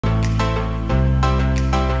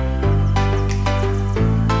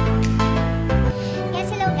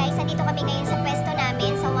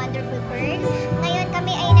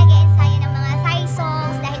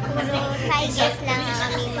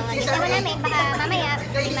mamaya,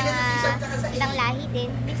 may mga ibang lahi din.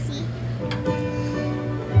 Let's see.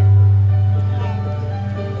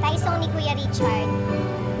 Thai song ni Kuya Richard.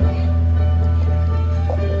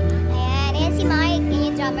 Ayan, ayan si Mike,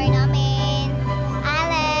 yun yung drummer namin.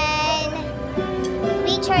 Alan,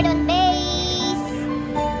 Richard on bass,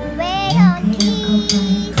 Way on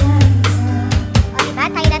keys. O diba,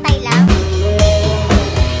 Thai na Thai lang.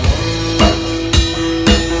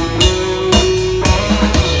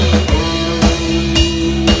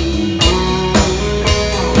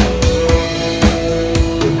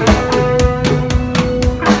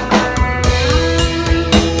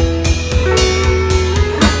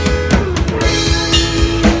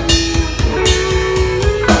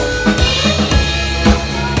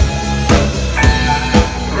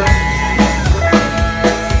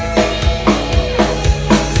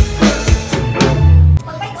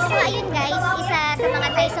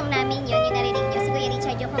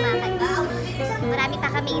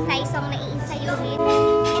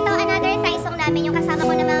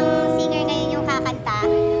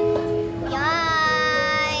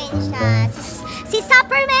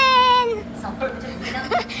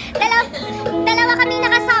 Dalawa kaming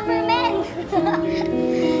naka-Superman.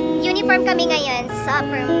 Uniform kami ngayon,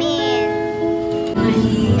 Superman.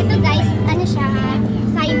 Ito guys, ano siya,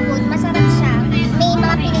 Thai food, masarap siya. May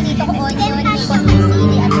mga pinilito ko onion, konting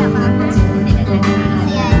sili at saka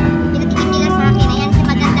ayan, pinatikim nila sa akin. Ayan, si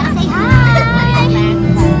magandang say hi!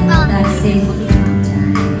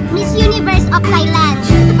 Miss Universe of Thailand.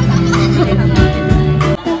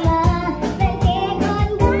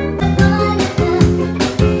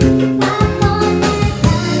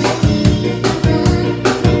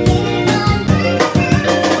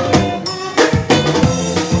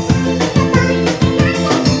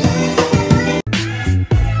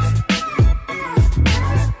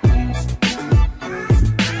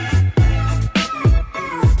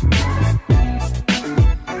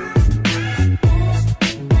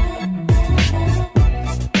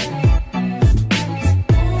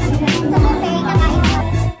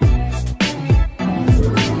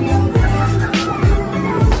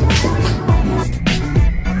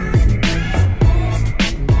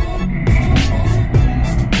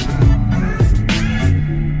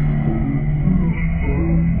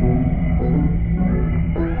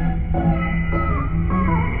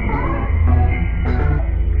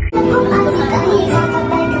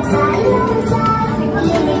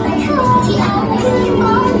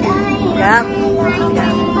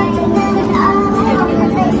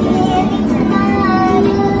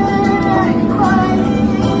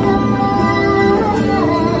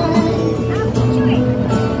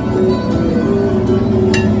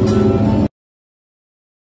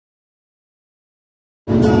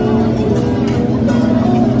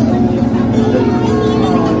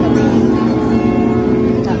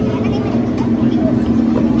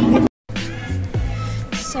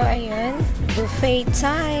 So, ayun, buffet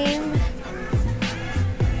time.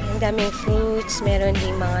 Ang daming fruits, meron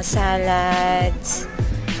ding mga salads.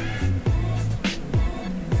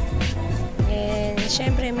 And,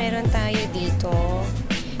 syempre, meron tayo dito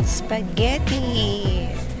spaghetti.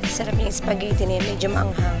 Sarap yung spaghetti na yun, medyo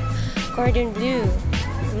maanghang. Cordon bleu.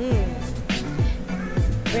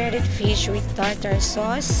 Breaded fish with tartar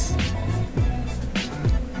sauce.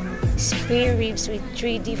 Spare ribs with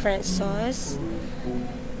 3 different sauce.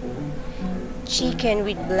 Chicken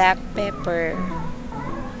with black pepper.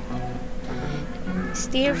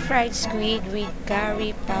 Stir-fried squid with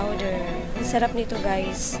curry powder. Ang sarap nito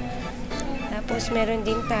guys. Tapos meron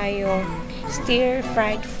din tayo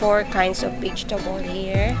stir-fried 4 kinds of vegetable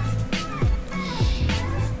here.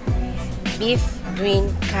 Beef green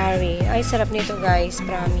curry. Ay, sarap nito guys,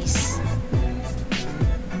 promise.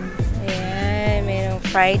 Ayan, merong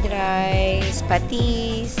fried rice,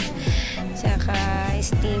 patis, tsaka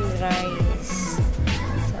steamed rice.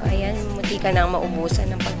 So, ayan, muti ka nang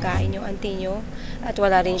maubusan ng pagkain yung auntie nyo. At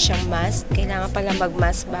wala rin siyang mask. Kailangan pala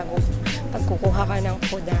mag-mask bago pagkukuha ka ng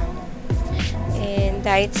pudang. And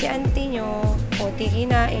dahil si auntie nyo, konti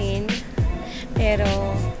kinain, pero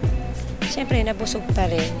syempre nabusog pa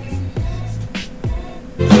rin.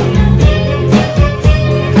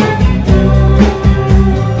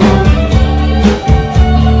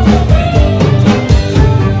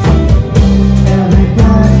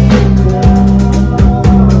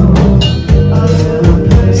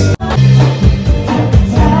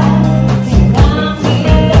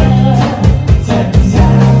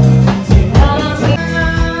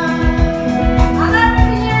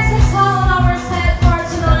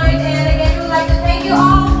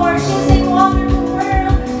 Choosing Wonderful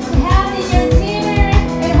Pearl, having your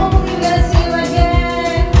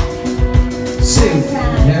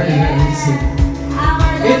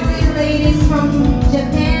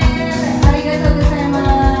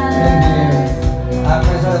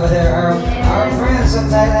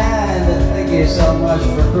you so much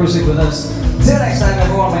for cruising with us. Till next time,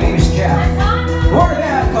 everyone, my name is Jeff. We're a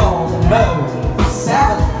band called Mo.